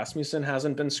Michael Rasmussen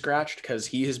hasn't been scratched because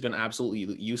he has been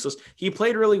absolutely useless. He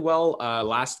played really well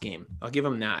last game. I'll give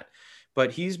him that.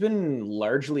 But he's been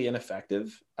largely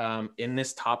ineffective in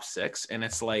this top 6. And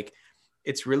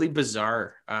it's really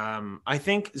bizarre. I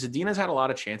think Zadina's had a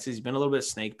lot of chances. He's been a little bit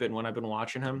snake bitten when I've been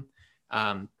watching him.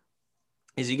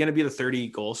 Is he going to be the 30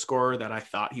 goal scorer that I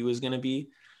thought he was going to be?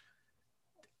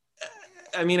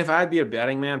 I mean, if I'd be a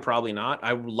betting man, probably not.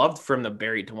 I would love for him to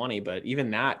bury 20, but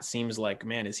even that seems like,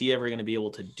 man, is he ever going to be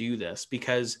able to do this?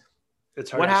 Because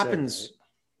it's hard what to happens? say, right?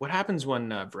 What happens when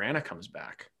Vrana comes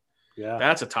back? Yeah,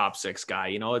 that's a top 6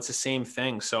 guy. It's the same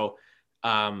thing. So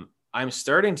I'm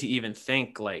starting to even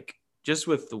think like just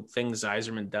with the things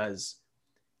Yzerman does,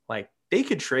 like they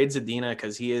could trade Zadina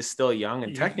because he is still young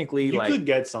and technically you could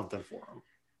get something for him.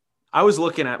 I was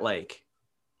looking at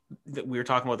we were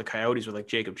talking about the Coyotes with like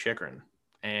Jacob Chychrun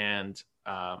and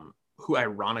who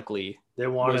ironically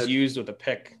was used with a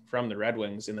pick from the Red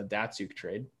Wings in the Datsyuk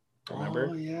trade. Remember?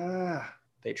 Oh yeah.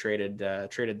 They traded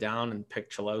down and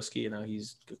picked Cholowski, and now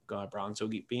he's got Bronzo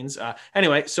beans.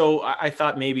 Anyway, so I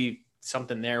thought maybe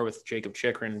something there with Jacob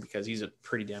Chychrun because he's a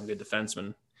pretty damn good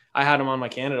defenseman. I had him on my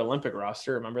Canada Olympic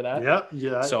roster. Remember that?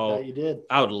 Yeah. So you did.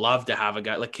 I would love to have a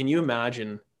guy like. Can you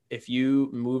imagine if you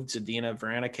moved Zadina,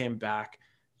 Vrana came back?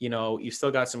 You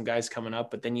still got some guys coming up,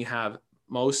 but then you have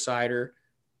Mo Seider,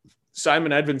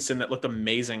 Simon Edvinsson that looked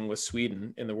amazing with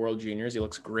Sweden in the World Juniors. He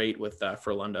looks great with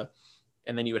Frölunda.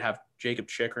 And then you would have Jacob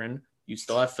Chychrun. You'd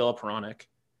still have Filip Hronek.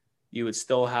 You would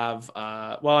still have,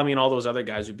 all those other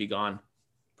guys would be gone.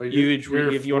 But if you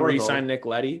want to re-sign Nick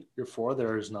Leddy. Your 4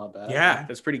 there is not bad. Yeah, man.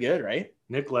 That's pretty good, right?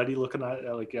 Nick Leddy looking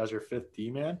at like as your 5th D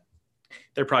man.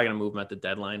 They're probably going to move him at the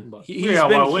deadline.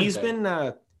 He's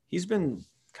been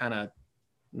kind of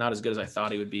not as good as I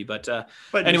thought he would be. But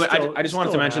anyway, I just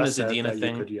wanted to mention the Zadina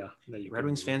thing. Red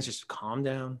Wings fans, just calm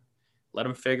down. Let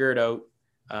them figure it out.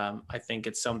 I think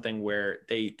it's something where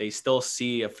they still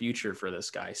see a future for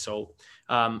this guy. So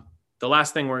the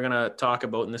last thing we're going to talk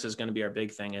about, and this is going to be our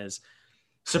big thing, is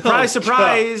surprise,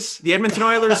 surprise. The Edmonton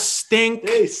Oilers stink.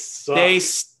 They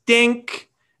stink.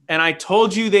 And I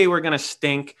told you they were going to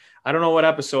stink. I don't know what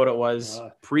episode it was.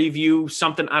 Preview,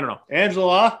 something. I don't know.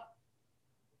 Angela,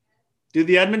 do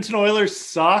the Edmonton Oilers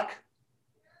suck?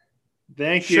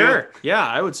 Thank you. Sure. Yeah,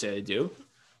 I would say they do.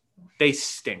 They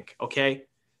stink. Okay.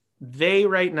 They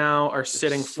right now are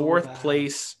sitting 4th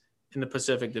place in the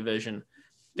Pacific Division.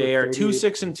 They are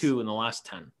 2-6-2 in the last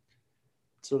 10.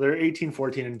 So they're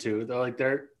 18-14-2.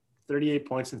 They're 38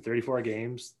 points in 34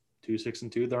 games,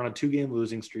 2-6-2. They're on a 2-game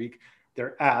losing streak.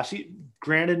 They're ashy.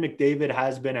 Granted, McDavid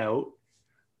has been out.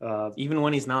 Even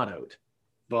when he's not out.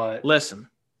 But listen,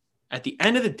 at the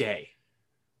end of the day,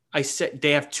 I said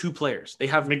they have 2 players. They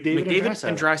have McDavid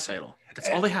and Draisaitl. That's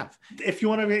all they have. If you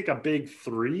want to make a big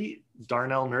 3,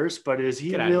 Darnell Nurse, but is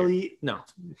he really? No.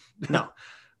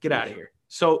 Get out of here.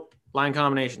 So line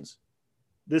combinations.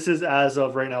 This is as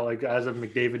of right now, like as of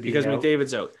McDavid. Because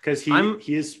McDavid's out. Because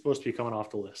he is supposed to be coming off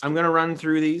the list. I'm going to run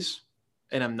through these,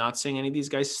 and I'm not saying any of these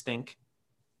guys stink,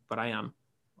 but I am.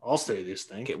 I'll say this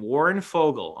thing. Okay, Warren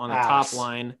Fogle on the top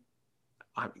line.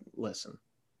 Listen.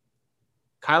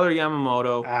 Kyler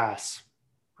Yamamoto. Ass.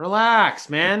 Relax,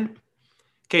 man.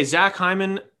 Okay, Zach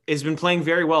Hyman has been playing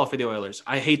very well for the Oilers.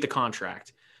 I hate the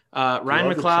contract.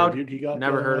 Ryan McLeod,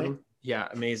 never heard of him. Yeah,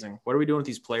 amazing. What are we doing with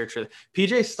these player tributes?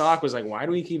 PJ Stock was like, why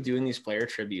do we keep doing these player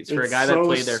tributes for a guy that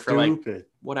played there for like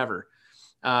whatever?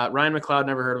 Ryan McLeod,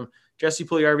 never heard of him. Jesse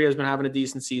Puljujarvi has been having a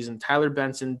decent season. Tyler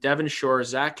Benson, Devin Shore,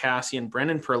 Zach Kassian,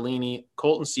 Brendan Perlini,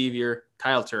 Colton Sevier,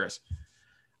 Kyle Turris.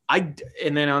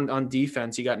 And then on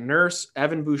defense, you got Nurse,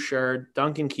 Evan Bouchard,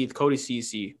 Duncan Keith, Cody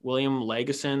Ceci, William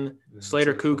Legason,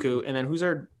 Slater Cuckoo, and then who's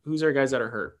our guys that are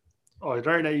hurt? Oh,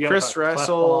 right now you got Chris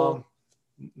Russell,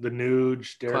 the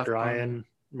Nuge, Derek Ryan,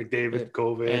 McDavid,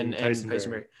 Kovac, and Tyson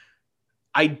Berry.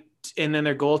 And then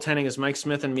their goaltending is Mike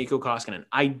Smith and Mikko Koskinen.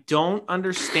 I don't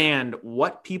understand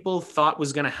what people thought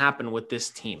was going to happen with this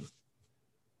team.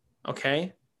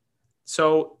 Okay,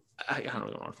 so. I don't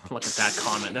even want to look at that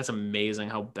comment. That's amazing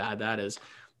how bad that is.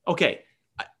 Okay.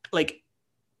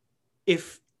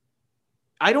 If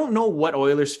I don't know what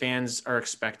Oilers fans are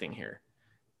expecting here.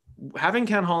 Having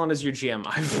Ken Holland as your GM,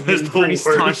 I've been pretty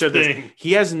staunch of this.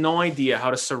 He has no idea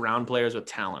how to surround players with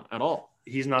talent at all.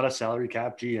 He's not a salary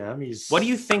cap GM. What do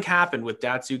you think happened with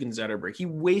Datsyuk and Zetterberg? He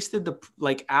wasted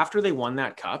after they won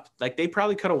that cup, they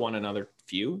probably could have won another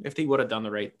few if they would have done the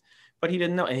right, but he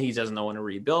didn't know, and he doesn't know when to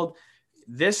rebuild.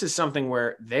 This is something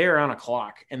where they are on a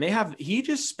clock and he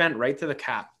just spent right to the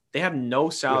cap. They have no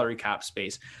salary cap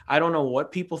space. I don't know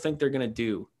what people think they're going to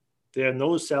do. They have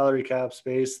no salary cap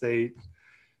space. Their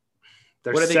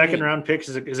second round pick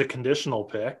is a conditional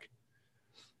pick.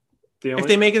 If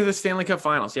they make it to the Stanley Cup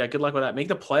Finals, yeah, good luck with that. Make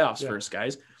the playoffs first,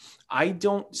 guys. I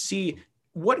don't see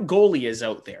what goalie is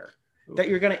out there that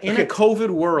you're going to, in a COVID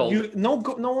world, no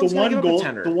one's going to give a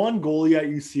contender. The one goalie that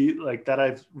you see, that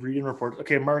I've reading reports,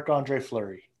 okay, Marc-Andre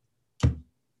Fleury.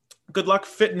 Good luck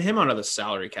fitting him under the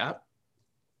salary cap.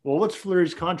 Well, what's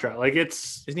Fleury's contract?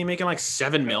 Isn't he making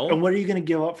 $7 million? And what are you going to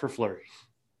give up for Fleury?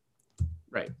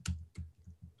 Right.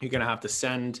 You're going to have to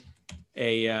send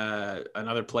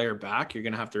another player back. You're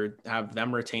going to have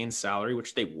them retain salary,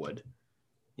 which they would.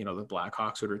 The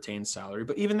Blackhawks would retain salary.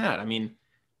 But even that,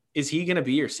 is he going to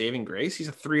be your saving grace? He's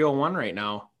a 301 right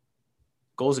now.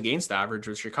 goals against average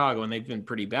with Chicago, and they've been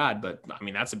pretty bad. But I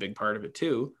mean, that's a big part of it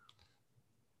too.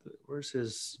 Where's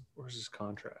his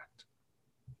contract?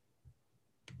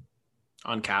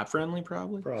 On Cap Friendly,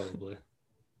 probably.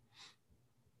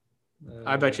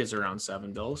 I bet you it's around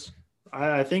 $7 bills.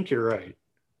 I think you're right.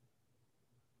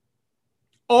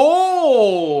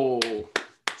 Oh,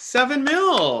 $7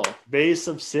 million. Base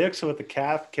of 6 with the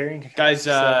cap carrying. Guys,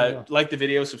 like the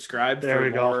video, subscribe for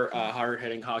more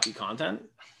hard-hitting hockey content.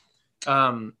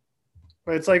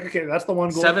 But it's like, okay, that's the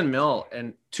one goal. $7 million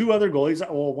and 2 other goalies.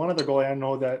 Well, one other goalie I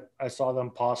know that I saw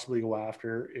them possibly go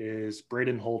after is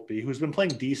Braden Holtby, who's been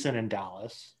playing decent in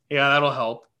Dallas. Yeah, that'll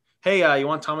help. Hey, you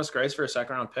want Thomas Greiss for a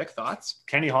second-round pick? Thoughts?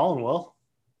 Kenny Holland will.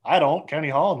 I don't. Kenny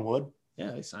Holland would.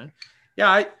 Yeah, they signed.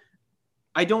 Yeah,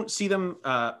 I don't see them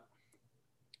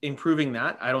improving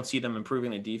that. I don't see them improving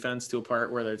the defense to a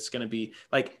part where it's going to be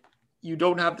like you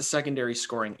don't have the secondary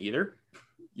scoring either.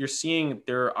 You're seeing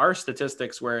there are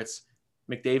statistics where it's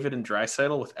McDavid and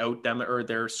Draisaitl without them, or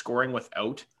they're scoring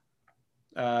without.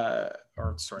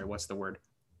 What's the word?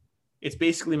 It's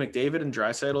basically McDavid and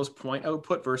Draisaitl's point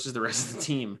output versus the rest of the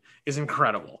team is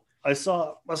incredible. I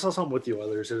saw something with the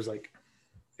Oilers. It was like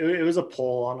it was a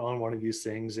poll on one of these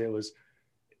things. It was,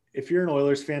 if you're an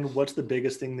Oilers fan, what's the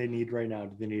biggest thing they need right now?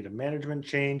 Do they need a management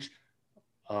change?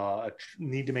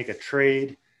 Need to make a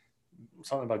trade?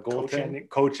 Something about coaching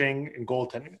and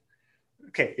goaltending.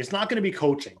 Okay, it's not going to be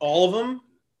coaching. All of them?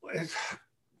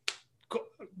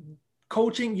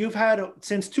 Coaching, you've had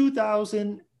since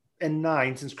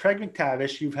 2009, since Craig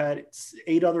McTavish, you've had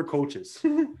 8 other coaches.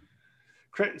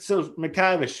 So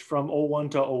McTavish from 01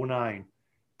 to 09.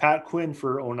 Pat Quinn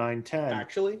for 09-10.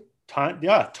 Actually? Tom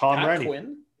Rennie.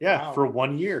 Quinn? Yeah, wow. For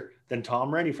 1 year. Then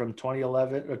Tom Rennie from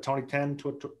 2010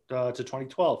 to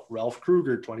 2012. Ralph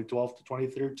Kruger, 2012 to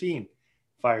 2013.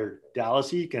 Fired.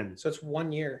 Dallas Eakins. So it's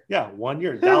 1 year. Yeah, 1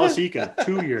 year. Dallas Eakins,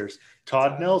 2 years.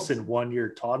 Todd Nelson, 1 year.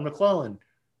 Todd McClellan,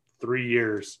 3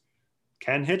 years.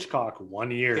 Ken Hitchcock,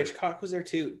 1 year. Hitchcock was there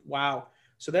too. Wow.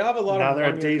 So they'll have a lot now of. Now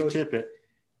they're at Dave Tippett.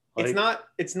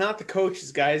 It's not the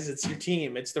coaches, guys. It's your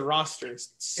team. It's the roster. It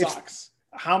sucks.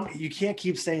 You can't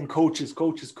keep saying coaches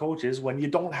when you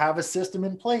don't have a system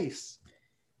in place.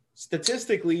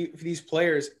 Statistically, for these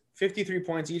players, 53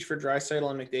 points each for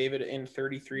Draisaitl and McDavid in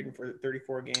 33 and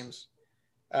 34 games.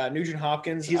 Nugent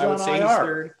Hopkins, I would say, he's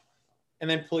third. And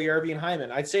then Puljujarvi and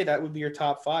Hyman. I'd say that would be your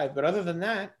top 5. But other than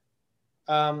that,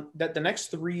 that the next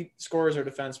 3 scorers are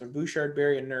defensemen: Bouchard,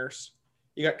 Barrie, and Nurse.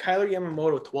 You got Kyler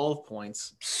Yamamoto, 12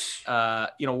 points.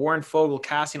 Warren Fogle,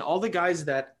 Cassian, all the guys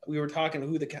that we were talking,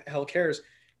 who the hell cares?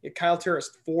 Kyle Turris,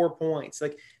 4 points.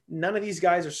 Like, none of these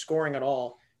guys are scoring at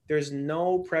all. There's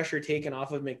no pressure taken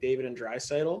off of McDavid and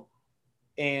Draisaitl.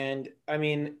 And, I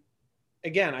mean,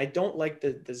 again, I don't like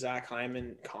the Zach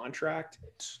Hyman contract,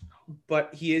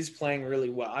 but he is playing really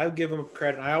well. I'll give him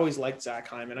credit. I always liked Zach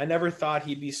Hyman. I never thought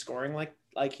he'd be scoring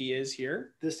like he is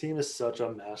here. This team is such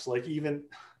a mess.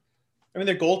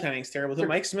 Their goaltending is terrible. So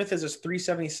Mike Smith has a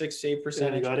 376 save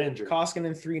percentage. He got injured.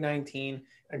 Koskinen 319.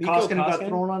 And Koskinen got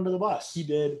thrown under the bus. He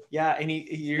did. Yeah, and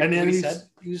he said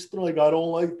he's like, I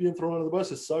don't like being thrown under the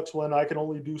bus. It sucks when I can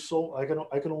only do so. I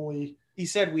can only. He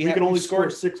said we can only score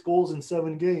 6 goals in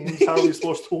 7 games. How are we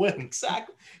supposed to win?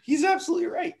 Exactly. He's absolutely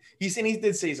right. He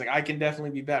did say, he's like, I can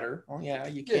definitely be better. Well, yeah,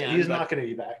 you can. Yeah, he's not going to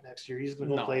be back next year. He's going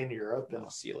to play in Europe. And I'll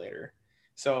see you later.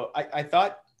 So I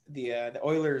thought the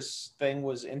Oilers thing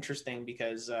was interesting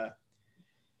because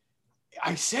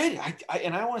I said,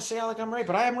 and I want to say like I'm right,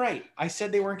 but I am right. I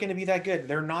said they weren't going to be that good.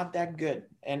 They're not that good.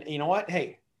 And you know what?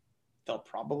 Hey, they'll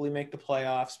probably make the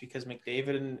playoffs because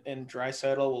McDavid and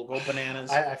Draisaitl will go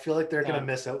bananas. I feel like they're going to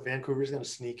miss out. Vancouver's going to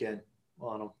sneak in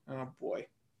on them. Oh, boy.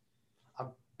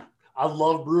 I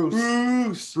love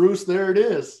Bruce. Bruce, there it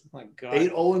is. Oh my God.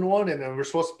 8-0-1, and we're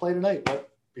supposed to play tonight, but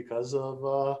because of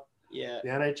the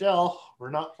NHL,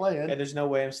 we're not playing. Yeah, there's no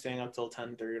way I'm staying up till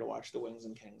 10:30 to watch the Wings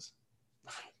and Kings.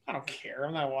 I don't care.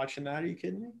 I'm not watching that. Are you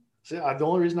kidding me? See, the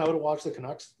only reason I would have watched the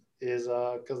Canucks is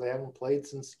because they haven't played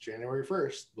since January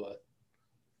 1st. But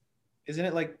isn't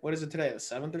it like, what is it today, the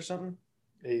 7th or something?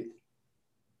 8th.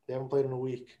 They haven't played in a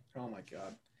week. Oh my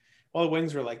God. Well, the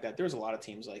Wings were like that. There was a lot of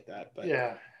teams like that. But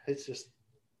yeah, it's just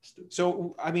stupid.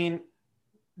 So, I mean,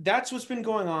 that's what's been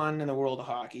going on in the world of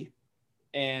hockey.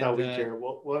 And that we care.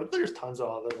 Well, there's tons of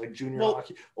other like junior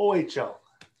hockey, OHL.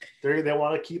 They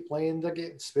want to keep playing the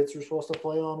game. Spitzer's supposed to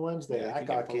play on Wednesday. That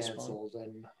got canceled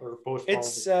or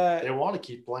postponed. They want to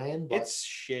keep playing, but it's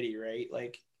shitty, right?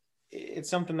 Like, it's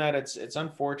something that it's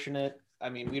unfortunate. I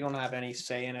mean, we don't have any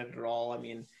say in it at all. I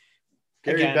mean,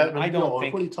 Gary Bettman. I don't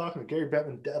think. What are you talking about? Gary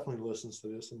Bettman definitely listens to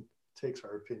this and takes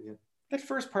our opinion. That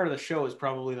first part of the show is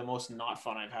probably the most not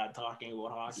fun I've had talking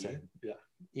about hockey. Same. Yeah.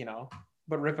 You know,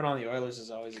 but ripping on the Oilers is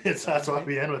always that's why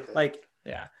we end with it. Like,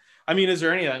 yeah. I mean, is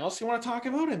there anything else you want to talk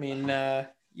about? I mean,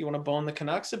 you want to bone the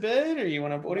Canucks a bit,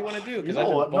 or what do you want to do? Because I've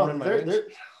been boning my wings.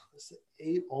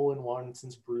 They're 8-0-1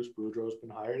 since Bruce Boudreau's been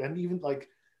hired, and even like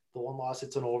the one loss,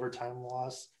 it's an overtime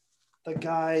loss. The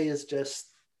guy is just.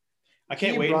 I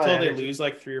can't wait until they lose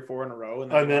like 3 or 4 in a row,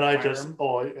 and then I just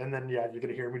you're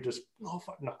gonna hear me just no.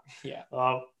 Yeah.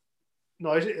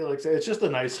 No, it's just a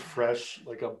nice, fresh,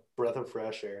 like a breath of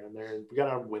fresh air in there. We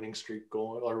got a winning streak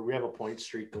going, or we have a point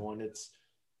streak going. It's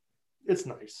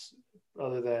nice,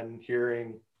 other than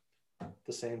hearing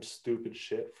the same stupid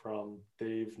shit from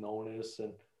Dave Nonis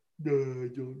and I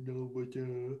don't know what.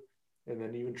 And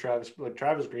then even Travis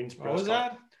Green's press. What was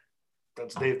that?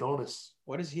 That's Dave Nonis.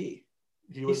 What is he?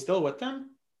 He's still with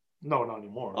them? No, not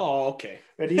anymore. Oh, okay.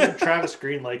 And even Travis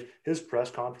Green, like his press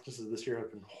conferences this year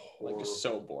have been horrible. Like just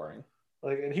so boring.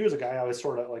 Like, and he was a guy I was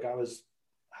sort of like, I was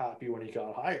happy when he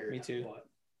got hired. Me too. But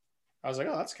I was like,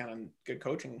 oh, that's kind of good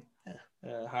coaching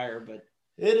hire, but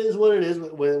it is what it is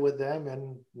with them,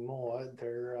 and you know what,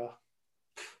 they're.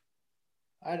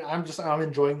 I'm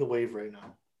enjoying the wave right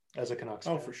now as a Canucks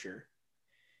fan. Oh, for sure.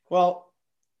 Well,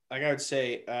 like I would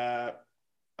say,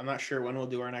 I'm not sure when we'll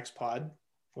do our next pod.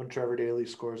 When Trevor Daley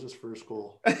scores his first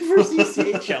goal. First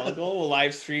ECHL goal. We'll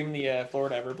live stream the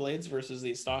Florida Everblades versus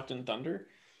the Stockton Thunder.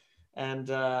 And is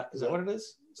that what it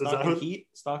is? Stockton Heat?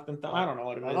 Stockton Thunder? I don't know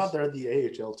what it is. I thought they're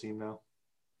the AHL team now.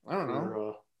 I don't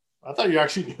know. I thought you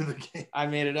actually knew the game. I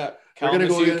made it up.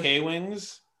 Kalamazoo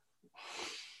K-Wings.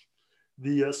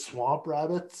 The Swamp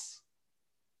Rabbits.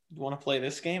 You want to play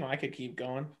this game? I could keep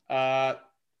going.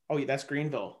 That's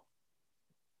Greenville.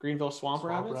 Greenville Swamp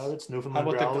Rabbits?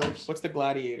 Newfoundland Growlers. What's the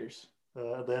Gladiators?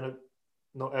 Atlanta.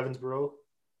 No, Evansboro.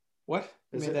 What?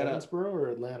 Is it Evansboro or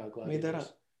Atlanta Gladiators? Made that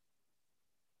up.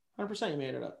 100% you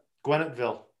made it up.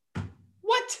 Gwennettville.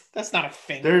 What? That's not a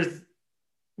thing. There's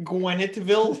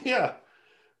Gwennettville? Yeah.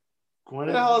 What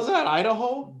the hell is that?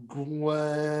 Idaho?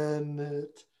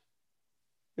 Gwinnett.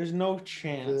 There's no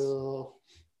chance.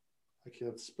 I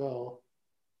can't spell.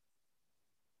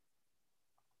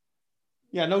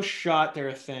 Yeah, no shot they're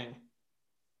a thing.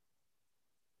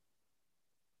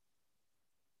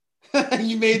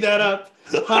 You made that up.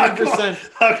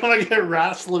 100%. How come I get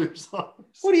Rasslers on?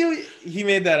 What do you? He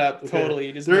made that up. Okay. Totally.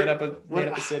 You just made up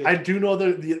a city. I do know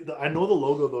I know the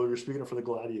logo though. You're speaking for the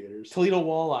Gladiators. Toledo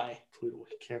Walleye. Toledo.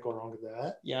 Can't go wrong with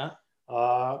that. Yeah.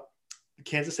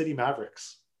 Kansas City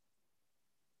Mavericks.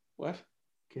 What?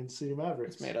 Kansas City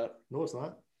Mavericks. It's made up. No, it's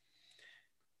not.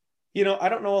 You know, I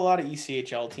don't know a lot of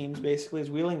ECHL teams. Basically,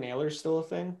 is Wheeling Nailers still a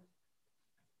thing?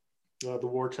 The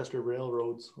Worcester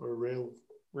Railroads or Railers.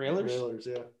 Railers,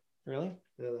 yeah. Really?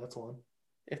 Yeah, that's one.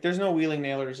 If there's no Wheeling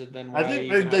Nailers, then I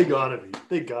think they gotta be.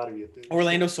 They gotta be a thing.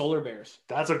 Orlando Solar Bears.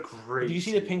 That's a great. Did you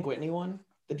see the Pink Whitney one?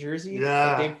 The jersey?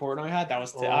 Yeah. That Dave Portnoy had? That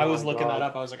was. I was looking that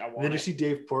up. I was like, I want. Did you see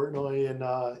Dave Portnoy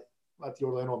at the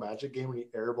Orlando Magic game when he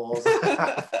airballs?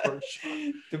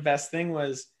 The best thing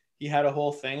was he had a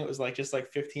whole thing. It was just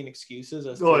 15 excuses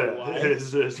as to why.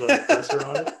 His presser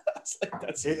on it.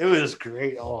 It was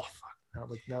great. Oh fuck!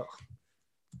 No.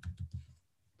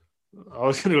 I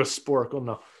was gonna go Sporkle.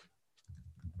 No.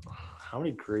 How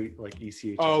many great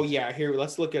ECHL? Oh yeah, here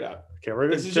let's look it up. Okay,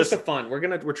 this is just a fun. We're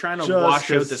trying to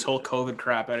wash out this whole COVID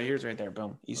crap out of here's right there.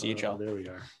 Boom, ECHL. There we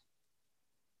are.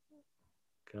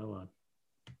 Come on.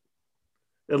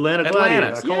 Atlanta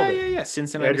Gladiators. Yeah.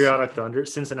 Cincinnati. Adriatic Thunder.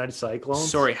 Cincinnati Cyclones.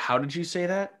 Sorry, how did you say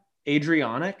that?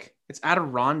 Adriatic? It's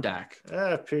Adirondack.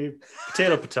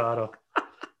 Potato.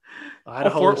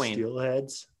 Idaho Fort Wayne.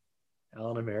 Steelheads.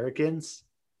 Allen Americans.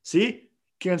 See?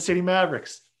 Kansas City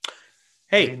Mavericks.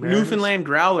 Hey, Newfoundland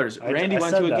Growlers. Randy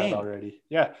went to a game already.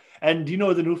 Yeah. And do you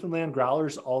know the Newfoundland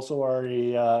Growlers also are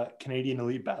a Canadian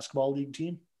Elite Basketball League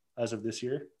team as of this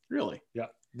year? Really? Yeah.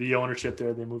 The ownership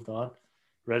there, they moved on.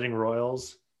 Reading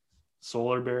Royals,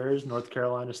 Solar Bears, North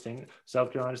Carolina Sting,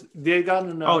 South Carolina. They got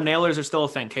Nailers are still a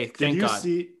thing. Okay, thank God. Did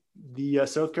you see the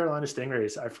South Carolina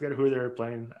Stingrays? I forget who they were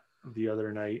playing the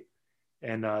other night.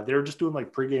 And they were just doing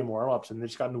pregame warm-ups, and they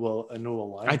just got into a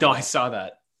line. I saw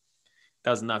that.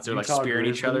 That was nuts. They're spearing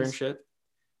each other and shit.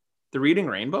 The Reading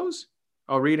Rainbows?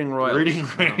 Oh, Reading Royals. Reading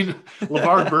Rain.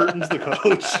 LeVar Burton's the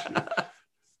coach.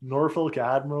 Norfolk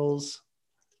Admirals.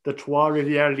 The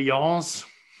Trois-Rivières Lions.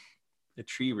 The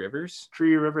Tree Rivers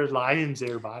Lions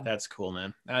there, bud. That's cool,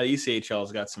 man. The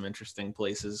ECHL's got some interesting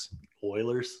places.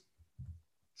 Oilers.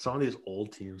 Some of these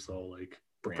old teams, though,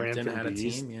 Brampton had a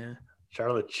team, yeah.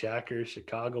 Charlotte Checkers,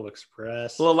 Chicago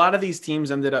Express. Well, a lot of these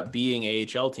teams ended up being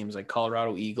AHL teams, like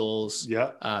Colorado Eagles,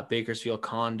 Bakersfield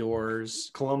Condors,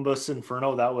 Columbus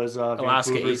Inferno. That was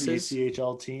Alaska Vancouver's Aces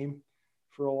ECHL team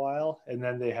for a while, and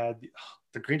then they had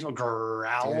the Greensville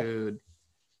Growl. Dude,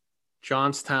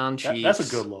 Johnstown Chiefs. That's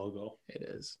a good logo. It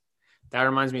is. That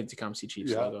reminds me of the Tecumseh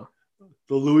Chiefs logo.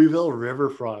 The Louisville River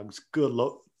Frogs. Good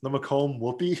logo. The Macomb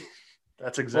Whoopee.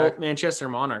 That's exactly. Well, Manchester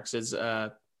Monarchs is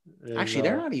actually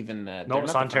they're not even that. No,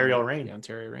 it's Ontario Reign.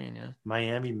 Ontario Reign, yeah.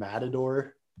 Miami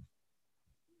Matador.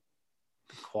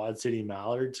 The Quad City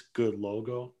Mallards. Good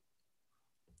logo.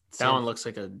 That one looks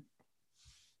like a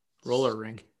roller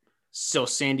rink. So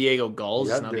San Diego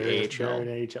Gulls is now the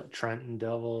AHL. Trenton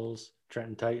Devils,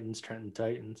 Trenton Titans.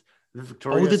 The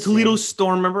Toledo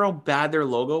Storm. Remember how bad their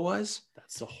logo was?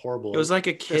 That's a horrible. It was like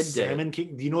a kid. Salmon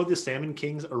King. Do you know the Salmon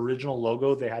Kings original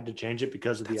logo? They had to change it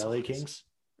because of the LA Kings.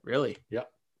 Really?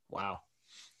 Yep. Wow.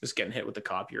 Just getting hit with the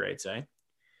copyrights, eh?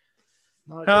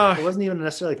 No, it wasn't even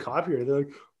necessarily copyright. They're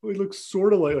like, oh, it looks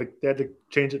sort of like they had to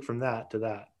change it from that to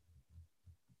that.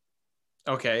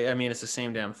 Okay, I mean it's the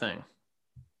same damn thing.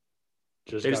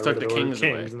 They just took the Kings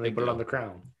away. And they put it on the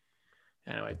crown.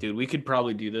 Anyway, dude, we could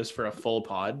probably do this for a full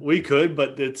pod. We could,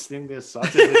 but this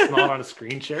sucks. It's not on a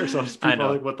screen share, so people I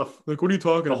know. Like, what are you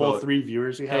talking about? The whole 3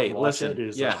 viewers we have. Hey, listen,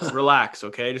 relax,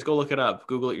 okay? Just go look it up.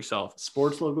 Google it yourself.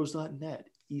 Sportslogos.net,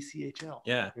 ECHL.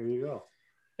 Yeah. There you go.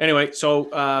 Anyway, so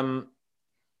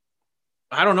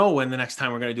I don't know when the next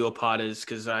time we're going to do a pod is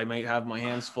because I might have my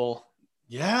hands full.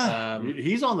 Yeah,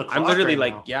 he's on the clock. I'm literally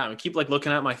right now. I keep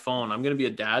looking at my phone. I'm going to be a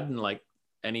dad in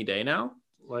any day now.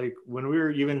 Like when we were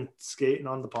even skating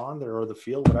on the pond or the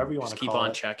field, whatever you want to call it. Keep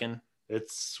on checking.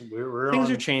 We're things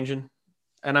are changing,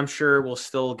 and I'm sure we'll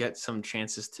still get some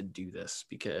chances to do this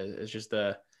because it's just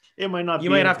it might not.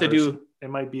 You might have to do. It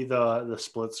might be the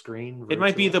split screen. Virtual. It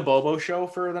might be the Bobo show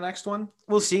for the next one.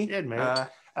 We'll see. It may.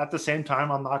 At the same time,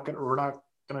 we're not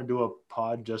gonna do a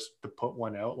pod just to put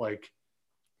one out. Like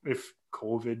if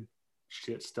COVID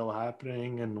shit's still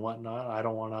happening and whatnot, I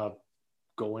don't want to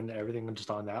go into everything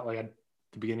just on that. Like at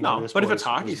the beginning of this. But if it's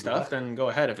hockey stuff, then go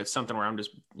ahead. If it's something where I'm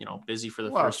just busy for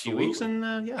the first few weeks, and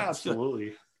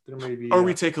absolutely, there may be. Or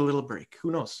we take a little break.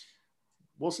 Who knows?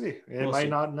 We'll see. It might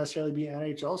not necessarily be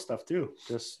NHL stuff too.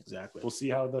 Just exactly. We'll see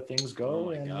how the things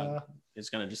go. God. It's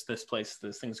gonna this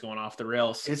thing's going off the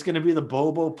rails. It's gonna be the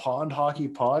Bobo Pond Hockey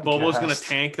Podcast. Bobo's gonna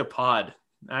tank the pod.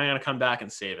 I'm gonna come back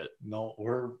and save it. No,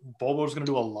 Bobo's gonna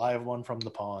do a live one from the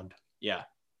pond. Yeah,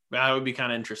 that would be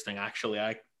kind of interesting. Actually,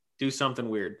 I do something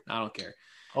weird. I don't care.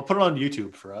 I'll put it on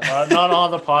YouTube for us. Not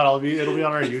on the pod. It'll be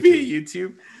on our YouTube.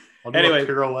 YouTube. I'll do a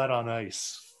pirouette on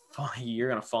ice. You're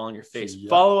gonna fall on your face. Yep.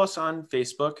 Follow us on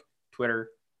Facebook, Twitter,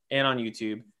 and on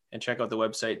YouTube, and check out the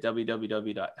website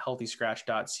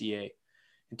www.healthyscratch.ca.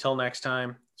 Until next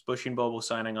time, it's Bushy and Bobo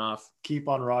signing off. Keep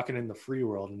on rocking in the free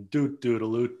world and doot doot a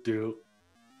loot doot.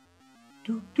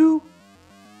 Doot doot.